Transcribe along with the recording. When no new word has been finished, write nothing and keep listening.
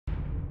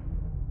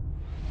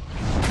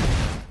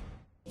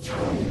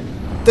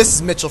This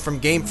is Mitchell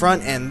from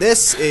GameFront, and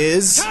this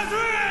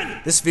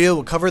video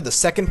will cover the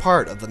second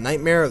part of the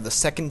Nightmare of the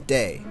Second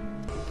Day.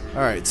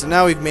 Alright, so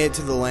now we've made it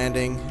to the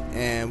landing,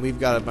 and we've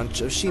got a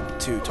bunch of sheep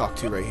to talk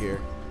to right here.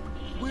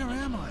 Where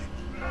am I?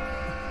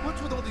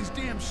 What's with all these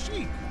damn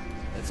sheep?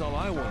 That's all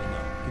I want to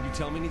know. Can you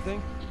tell me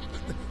anything?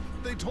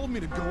 They told me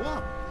to go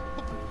up.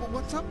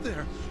 What's up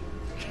there?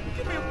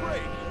 Give me a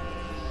break.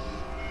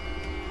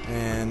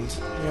 And,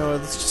 you know,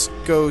 let's just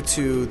go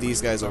to these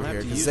guys over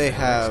here, because they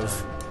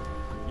have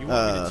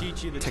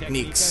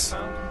techniques.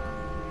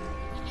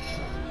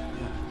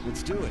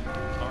 Let's do it.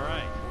 All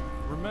right.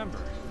 Remember,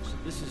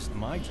 this is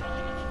my technique.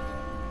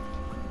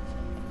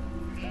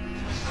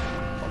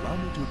 Allow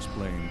me to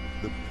explain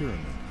the pyramid.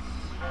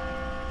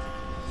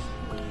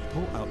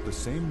 Pull out the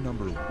same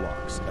number of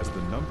blocks as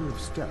the number of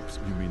steps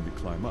you mean to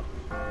climb up.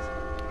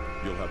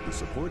 You'll have the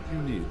support you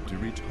need to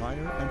reach higher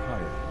and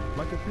higher,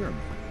 like a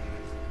pyramid.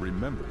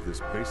 Remember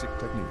this basic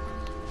technique.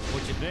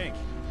 What you think?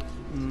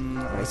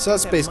 So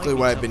that's basically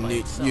what I've been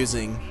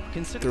using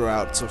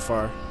throughout so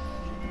far.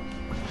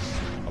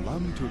 Allow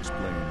me to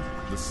explain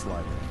the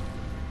slider.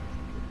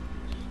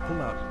 Pull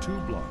out 2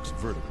 blocks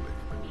vertically,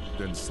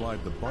 then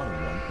slide the bottom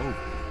one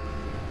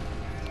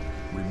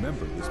over.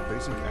 Remember this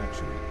basic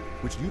action,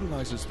 which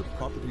utilizes the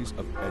properties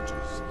of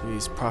edges.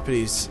 These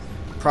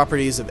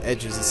properties of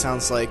edges. It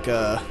sounds like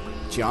a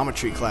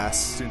geometry class.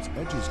 Since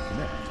edges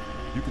connect,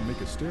 you can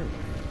make a stairway,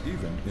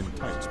 even in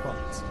tight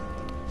spots.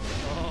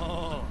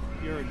 Oh,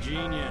 you're a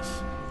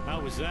genius.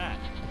 How was that?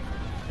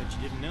 Bet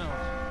you didn't know.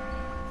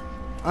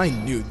 I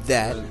knew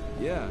that.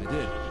 Yeah, I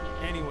did.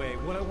 Anyway,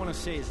 what I want to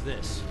say is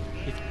this.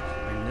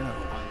 I know.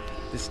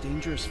 This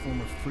dangerous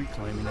form of free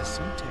climbing has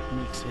some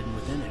techniques hidden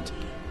within it.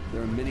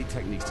 There are many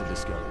techniques to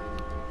discover.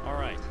 All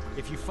right,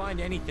 if you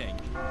find anything.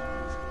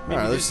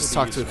 Alright, let's just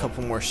talk to a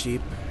couple more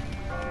sheep,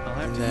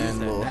 and then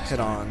we'll head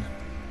on.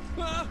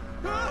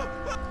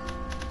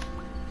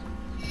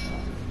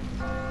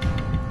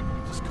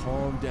 Just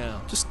calm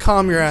down. Just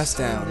calm your ass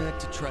down. That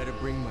to try to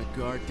bring my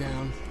guard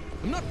down.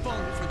 I'm not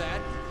falling for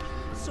that.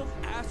 Some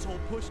asshole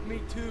pushed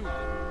me too.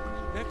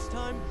 Next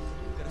time,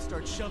 gotta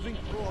start shoving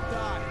or I'll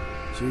die.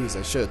 Jeez,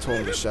 I should have told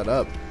him to shut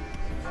up.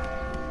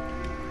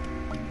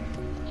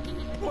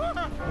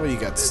 What do you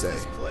got to say?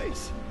 This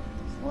place?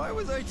 Why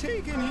was I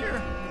taken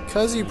here?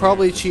 Because you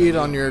probably cheated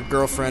on your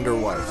girlfriend or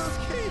wife. Those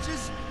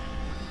cages.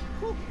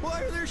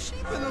 Why are there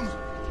sheep in them?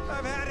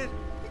 I've had it.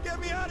 Get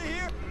me out of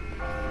here.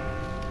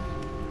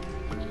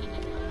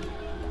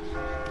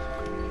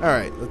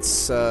 Alright, let's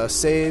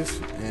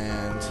save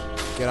and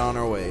get on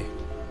our way.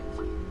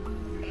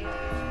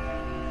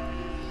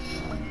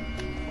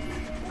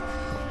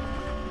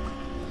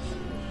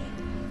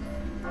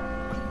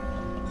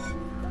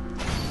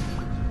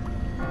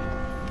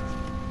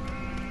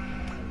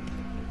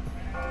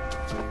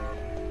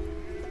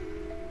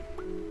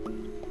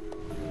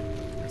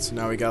 So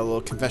now we got a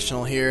little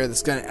confessional here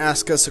that's going to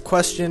ask us a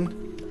question.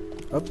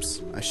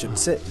 Oops, I shouldn't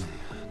sit.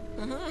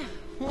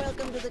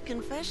 Welcome to the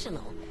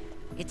confessional.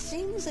 It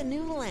seems a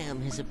new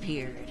lamb has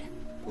appeared.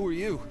 Who are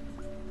you?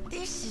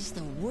 This is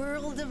the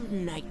world of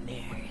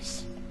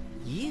nightmares.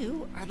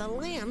 You are the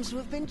lambs who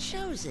have been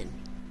chosen.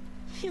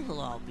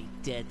 You'll all be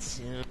dead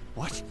soon.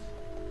 What?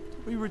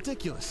 Are you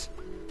ridiculous?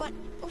 But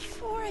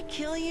before I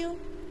kill you,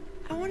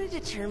 I want to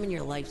determine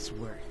your life's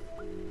worth.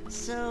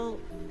 So,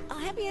 I'll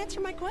have you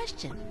answer my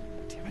question.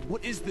 Damn it,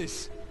 what is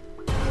this?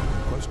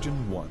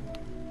 Question 1.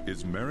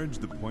 Is marriage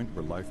the point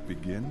where life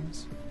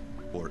begins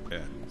or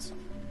ends?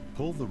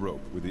 Pull the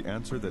rope with the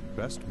answer that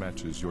best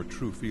matches your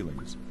true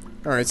feelings.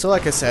 Alright, so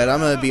like I said, I'm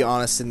gonna be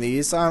honest in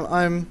these.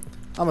 I'm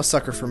a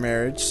sucker for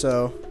marriage,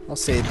 so I'll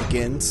say it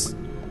begins.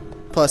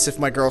 Plus, if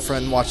my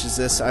girlfriend watches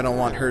this, I don't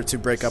want her to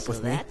break up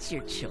with me. That's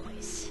your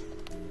choice.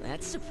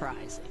 That's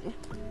surprising.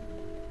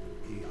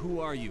 Hey, who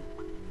are you?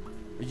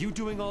 Are you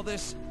doing all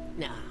this?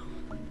 No,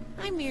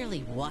 I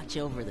merely watch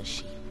over the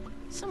sheep.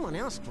 Someone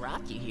else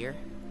dropped you here.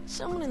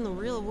 Someone in the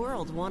real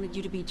world wanted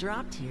you to be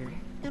dropped here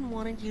and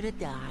wanted you to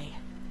die.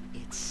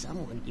 It's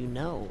someone you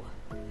know.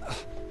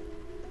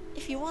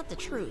 If you want the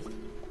truth,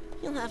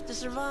 you'll have to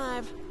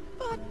survive.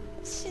 But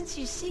since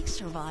you seek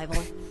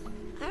survival,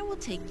 I will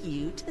take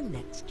you to the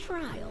next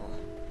trial.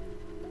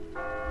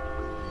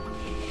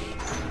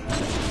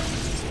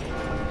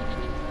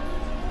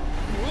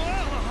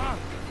 Whoa!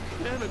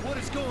 Damn it, what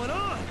is going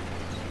on?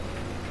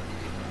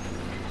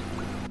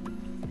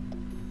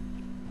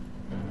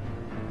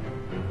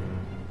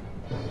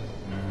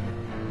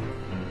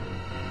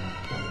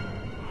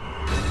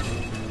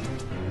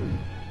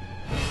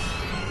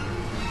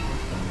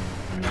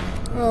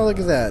 Oh, look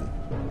at that.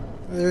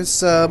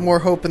 There's more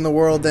hope in the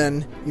world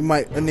than you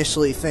might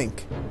initially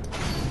think.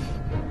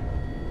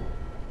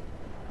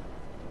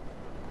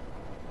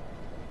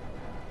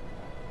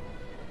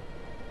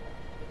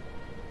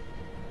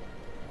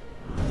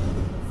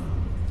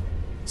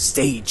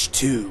 Stage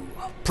 2,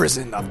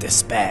 Prison of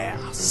Despair,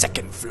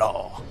 2nd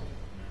floor.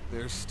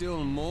 There's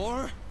still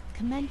more?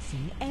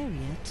 Commencing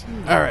Area 2.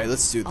 Alright,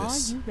 let's do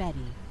this. Are you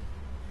ready?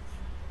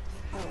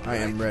 I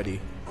am ready.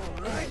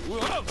 All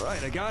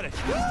right, I got it.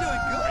 He's doing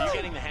good. Are you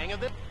getting the hang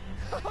of it?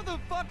 How the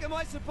fuck am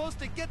I supposed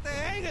to get the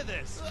hang of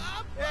this?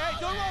 Hey,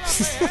 don't run off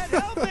my head.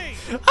 Help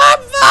me! I'm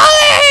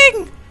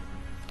falling!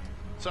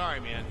 Sorry,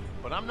 man,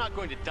 but I'm not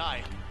going to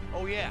die.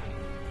 Oh yeah,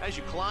 as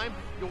you climb,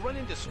 you'll run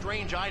into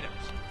strange items.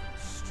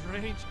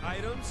 Strange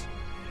items?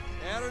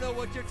 I don't know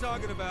what you're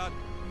talking about.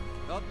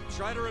 I'll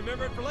try to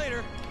remember it for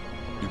later.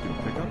 You can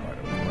pick up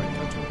items by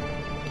touching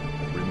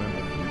them. Remember,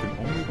 you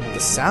can only hold The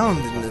sound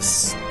in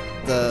this,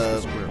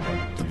 the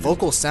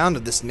vocal sound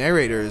of this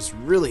narrator is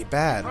really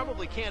bad.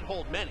 Probably can't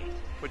hold many,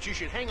 but you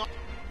should hang on.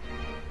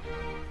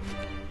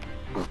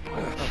 I'll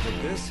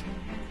take this.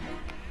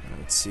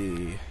 Let's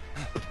see.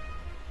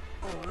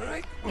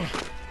 Alright.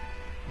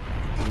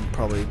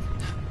 Probably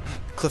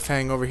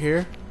cliffhang over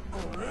here.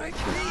 Alright.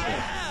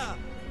 Yeah!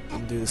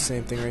 And do the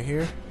same thing right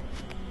here.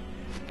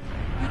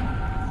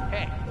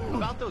 Hey,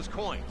 about those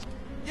coins.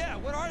 Yeah,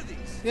 what are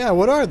these? Yeah,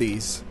 what are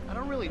these? I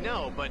don't really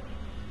know, but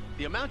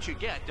the amount you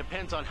get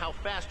depends on how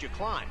fast you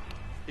climb.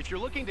 If you're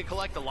looking to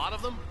collect a lot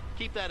of them,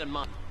 keep that in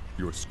mind.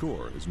 Your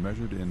score is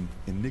measured in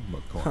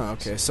Enigma coins. Huh,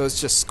 okay, so it's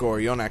just score.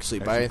 You don't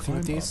actually As buy you anything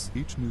with climb these? up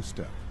each new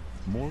step,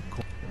 more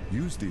coins.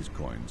 Use these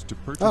coins to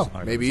purchase Oh,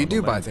 items maybe you on the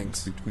do buy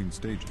landings things. between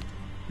stages.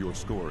 Your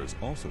score is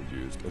also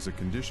used as a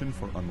condition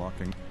for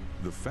unlocking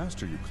the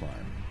faster you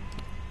climb.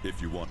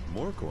 If you want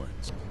more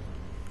coins,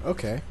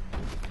 Okay.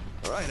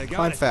 Alright, I got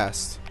Climb it.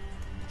 fast.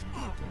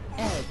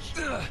 Edge.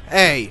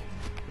 Hey!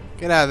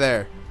 Get out of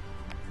there.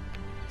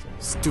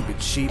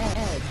 Stupid sheep.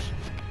 Edge.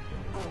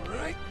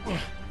 Alright.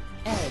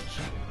 Edge.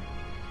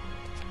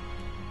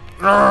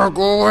 Oh,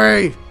 go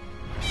away!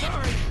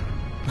 Sorry.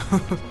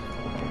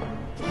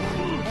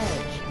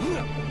 Edge.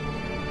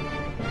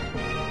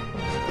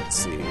 Let's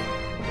see.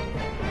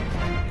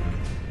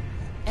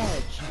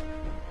 Edge.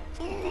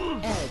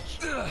 Edge.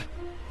 Edge.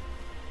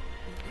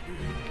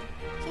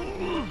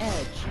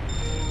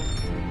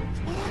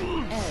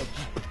 Edge.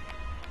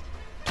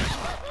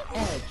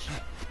 Edge.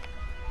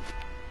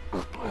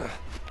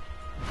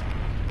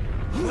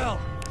 Well,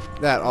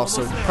 That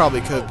also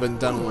probably could have been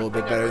done a little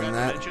bit better than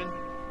Forgot to that. mention,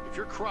 if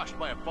you're crushed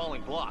by a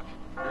falling block,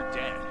 you're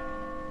dead.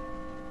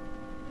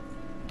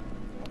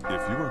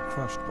 if you are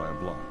crushed by a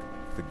block,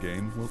 the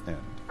game will end.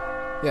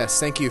 Yes,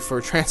 thank you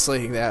for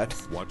translating that.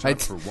 Watch I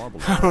out for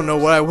wobble. I don't know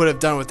what I would have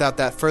done without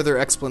that further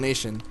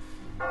explanation.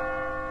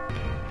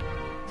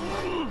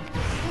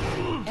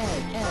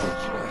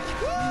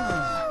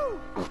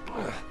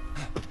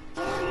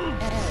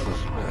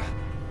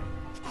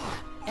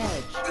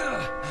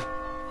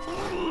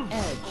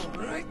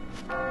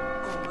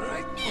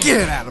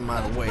 Get out of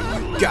my way,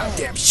 you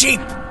goddamn sheep!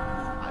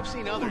 I've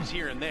seen others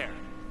here and there.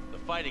 The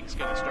fighting's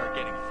gonna start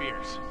getting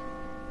fierce.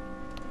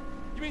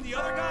 you mean the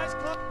other guys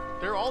club?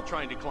 They're all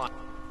trying to climb.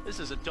 This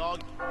is a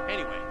dog.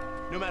 Anyway,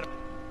 no matter.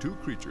 Two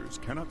creatures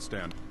cannot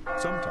stand.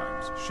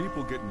 Sometimes sheep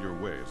will get in your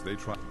way as they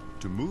try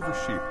to move a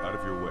sheep out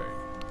of your way.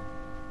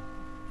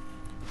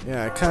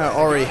 Yeah, I kind of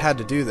already had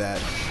to do that.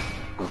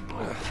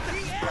 Alright,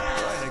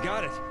 I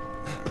got it.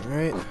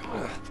 Alright.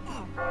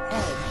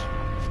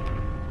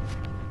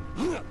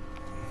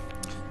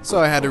 So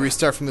I had to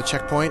restart from the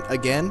checkpoint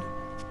again.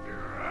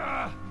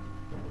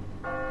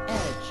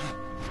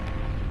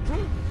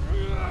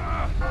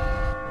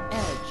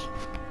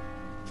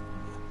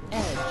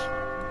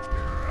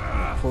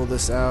 Pull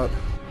this out.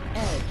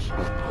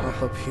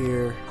 Up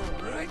here.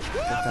 Get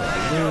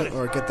that balloon,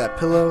 or get that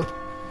pillow.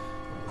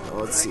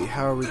 Let's see,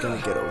 how are we gonna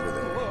get over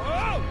there?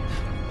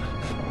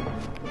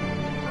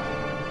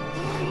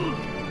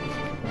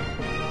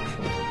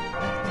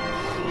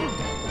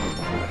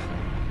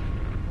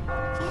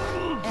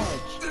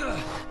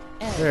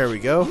 There we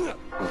go.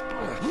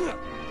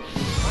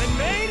 I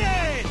made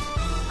it!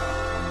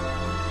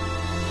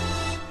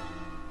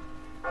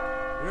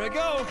 Here I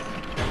go.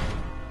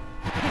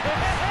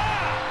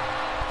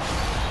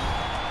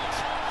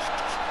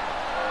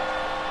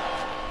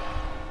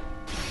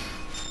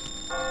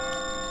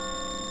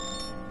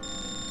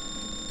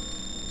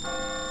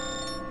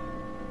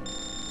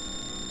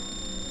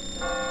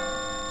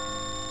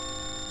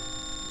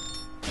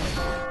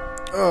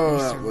 Oh,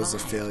 that was a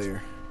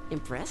failure.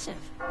 Impressive.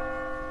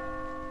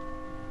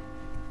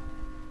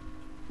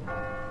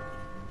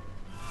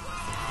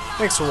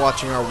 Thanks for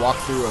watching our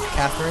walkthrough of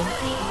Catherine.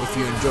 If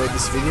you enjoyed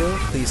this video,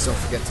 please don't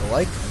forget to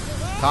like,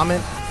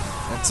 comment,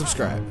 and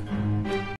subscribe.